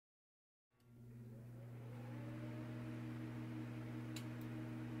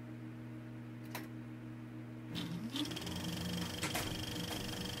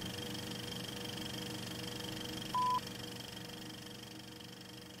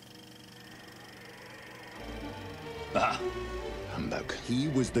Ah, humbug. He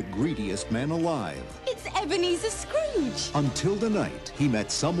was the greediest man alive. It's Ebenezer Scrooge. Until the night he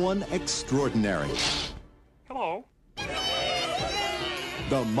met someone extraordinary. Hello.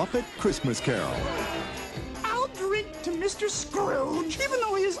 The Muppet Christmas Carol. I'll drink to Mr. Scrooge, even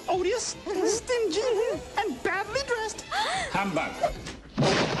though he is odious, stingy, and badly dressed. Humbug.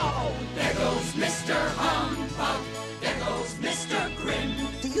 Oh, there goes Mr. Humbug. There goes Mr. Grin.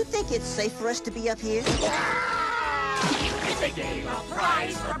 Do you think it's safe for us to be up here? If they gave a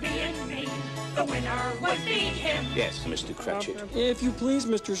prize for being mean, the winner would be him. Yes, Mr. Cratchit. If you please,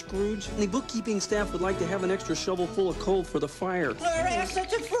 Mr. Scrooge, the bookkeeping staff would like to have an extra shovel full of coal for the fire. Our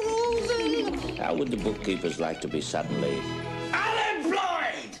assets are frozen! How would the bookkeepers like to be suddenly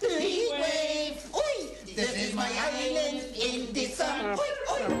unemployed? The heat wave! Oi! This is my island in the sun.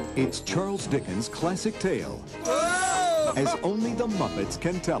 It's Charles Dickens' classic tale, as only the Muppets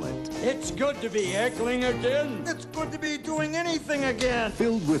can tell it. It's good to be heckling again. It's good to be doing anything again.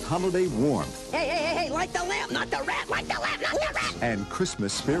 Filled with holiday warmth. Hey, light the lamp, not the rat, light the lamp, not the rat! And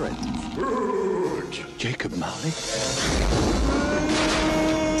Christmas spirit. Jacob Marley?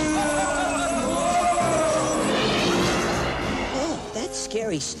 Oh, that's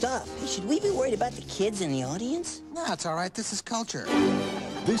scary stuff. Hey, should we be worried about the kids in the audience? No, it's all right. This is culture.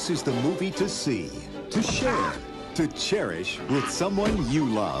 This is the movie to see, to share, to cherish with someone you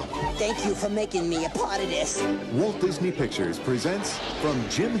love. Thank you for making me a part of this. Walt Disney Pictures presents, from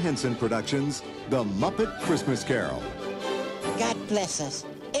Jim Henson Productions, The Muppet Christmas Carol. God bless us,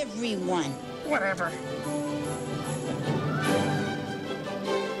 everyone. Whatever.